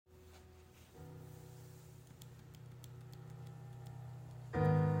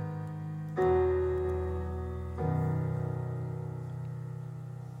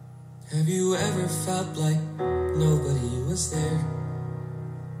ever felt like nobody was there?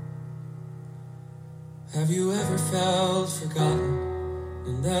 Have you ever felt forgotten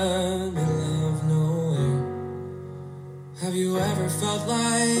in the middle of nowhere? Have you ever felt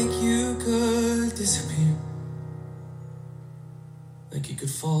like you could disappear? Like you could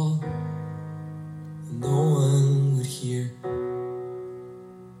fall and no one would hear?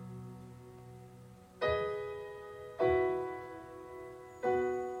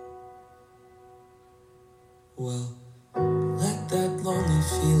 Well, let that lonely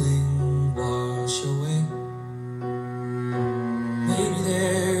feeling wash away. Maybe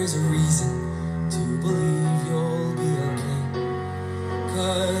there's a reason to believe you'll be okay.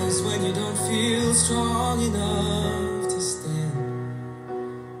 'Cause when you don't feel strong enough to stand,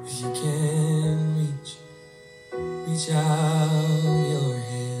 if you can reach out your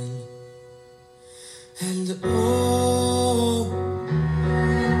hand. And oh,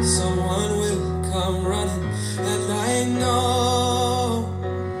 someone will come running, and I know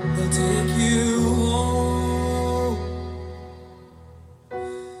they'll take you home.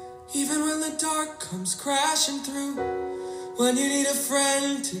 Even when the dark comes crashing through, when you need a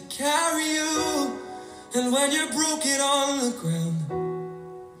friend to carry you, and when you're broken on the ground,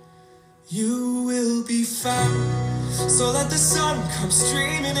 you will be found. So let the sun come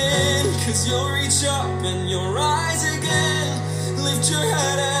streaming in, 'cause you'll reach up and you'll rise again. Lift your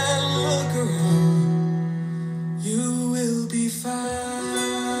head and look around. You will be found.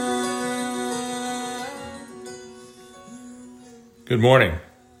 Good morning.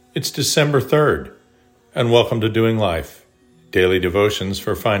 It's December 3rd, and welcome to Doing Life, daily devotions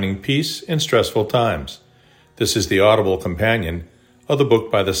for finding peace in stressful times. This is the audible companion of the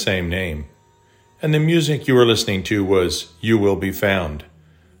book by the same name. And the music you were listening to was You Will Be Found,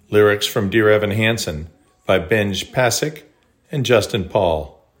 lyrics from Dear Evan Hansen by Benj Pasek and Justin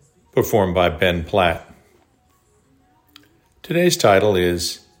Paul, performed by Ben Platt. Today's title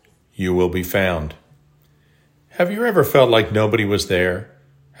is You Will Be Found. Have you ever felt like nobody was there?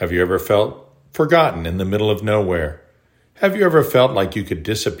 Have you ever felt forgotten in the middle of nowhere? Have you ever felt like you could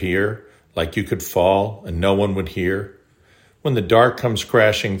disappear, like you could fall and no one would hear? When the dark comes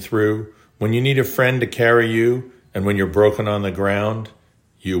crashing through, when you need a friend to carry you, and when you're broken on the ground,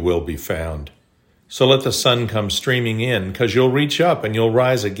 you will be found. So let the sun come streaming in, 'cause you'll reach up and you'll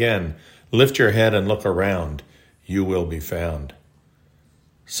rise again. Lift your head and look around. You will be found.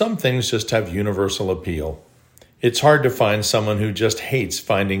 Some things just have universal appeal. It's hard to find someone who just hates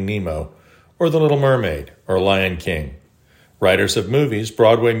Finding Nemo, or The Little Mermaid, or Lion King. Writers of movies,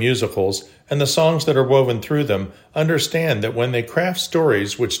 Broadway musicals, and the songs that are woven through them understand that when they craft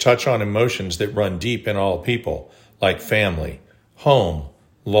stories which touch on emotions that run deep in all people, like family, home,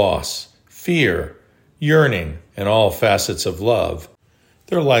 loss, fear, yearning, and all facets of love,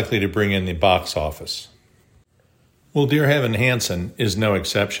 they're likely to bring in the box office. Well, Dear Evan Hansen is no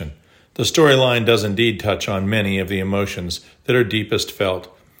exception. The storyline does indeed touch on many of the emotions that are deepest felt,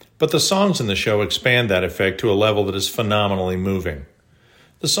 but the songs in the show expand that effect to a level that is phenomenally moving.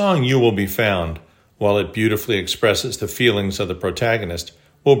 The song You Will Be Found, while it beautifully expresses the feelings of the protagonist,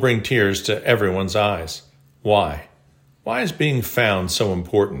 will bring tears to everyone's eyes. Why? Why is being found so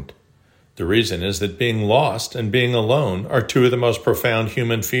important? The reason is that being lost and being alone are two of the most profound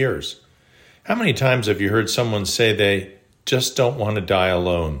human fears. How many times have you heard someone say they just don't want to die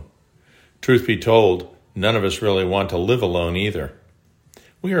alone? Truth be told, none of us really want to live alone either.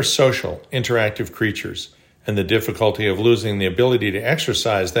 We are social, interactive creatures, and the difficulty of losing the ability to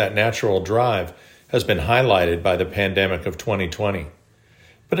exercise that natural drive has been highlighted by the pandemic of 2020.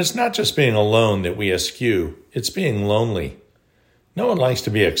 But it's not just being alone that we eschew, it's being lonely. No one likes to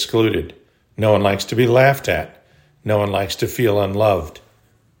be excluded. No one likes to be laughed at. No one likes to feel unloved.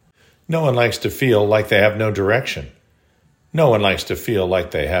 No one likes to feel like they have no direction. No one likes to feel like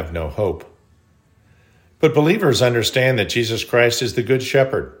they have no hope. But believers understand that Jesus Christ is the Good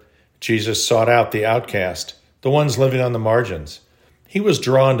Shepherd. Jesus sought out the outcast, the ones living on the margins. He was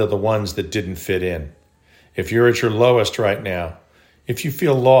drawn to the ones that didn't fit in. If you're at your lowest right now, if you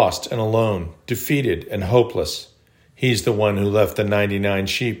feel lost and alone, defeated and hopeless, He's the one who left the 99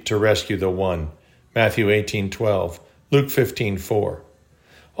 sheep to rescue the one. Matthew 18:12, Luke 15:4.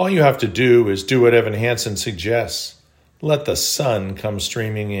 All you have to do is do what Evan Hansen suggests. Let the sun come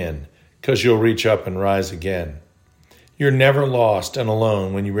streaming in, 'cause you'll reach up and rise again. You're never lost and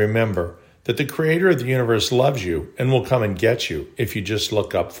alone when you remember that the Creator of the universe loves you and will come and get you if you just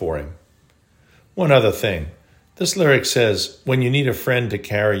look up for Him. One other thing. This lyric says, when you need a friend to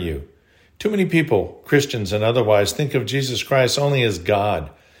carry you. Too many people, Christians and otherwise, think of Jesus Christ only as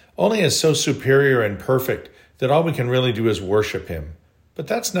God, only as so superior and perfect that all we can really do is worship Him. But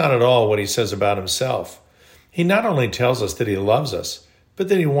that's not at all what he says about himself. He not only tells us that he loves us, but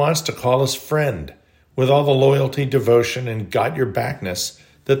that he wants to call us friend, with all the loyalty, devotion, and got-your-backness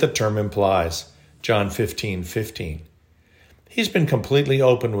that the term implies. John 15:15. He's been completely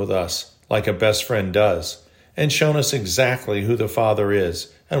open with us, like a best friend does, and shown us exactly who the Father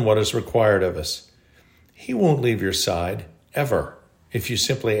is and what is required of us. He won't leave your side, ever, if you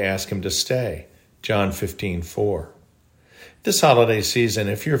simply ask him to stay. John 15:4. This holiday season,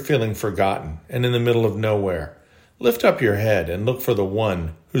 if you're feeling forgotten and in the middle of nowhere, lift up your head and look for the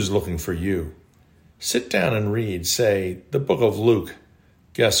one who's looking for you. Sit down and read, say, the book of Luke.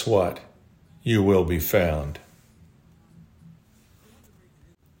 Guess what? You will be found.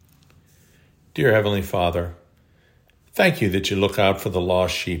 Dear Heavenly Father, thank you that you look out for the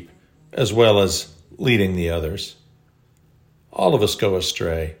lost sheep as well as leading the others. All of us go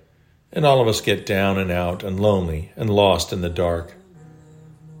astray, and all of us get down and out and lonely and lost in the dark.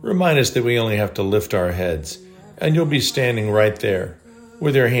 Remind us that we only have to lift our heads, and you'll be standing right there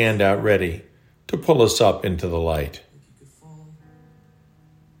with your hand out ready to pull us up into the light.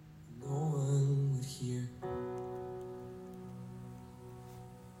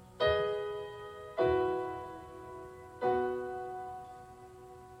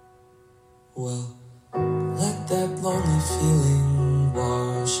 Well, let that lonely feeling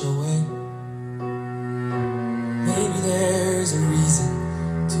wash away. Maybe there's a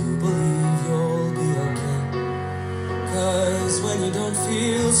reason to believe you'll be okay. 'Cause when you don't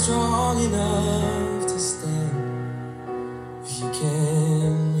feel strong enough to stand, if you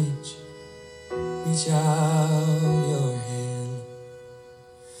can reach out your hand.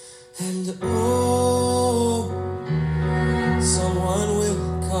 And oh, someone will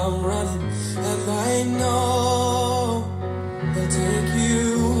come running, and I know they'll take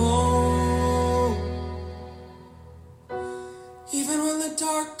you home. Even when the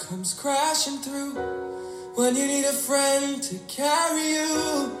dark comes crashing through, when you need a friend to carry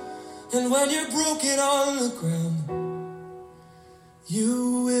you, and when you're broken on the ground,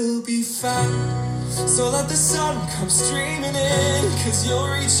 you will be found. So let the sun come streaming in, 'cause you'll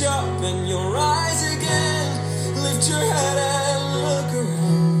reach up and you'll rise again. Lift your head and look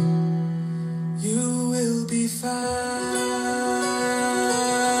around. You will be found.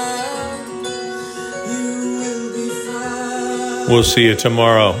 You will be found. We'll see you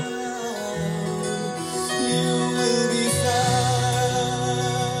tomorrow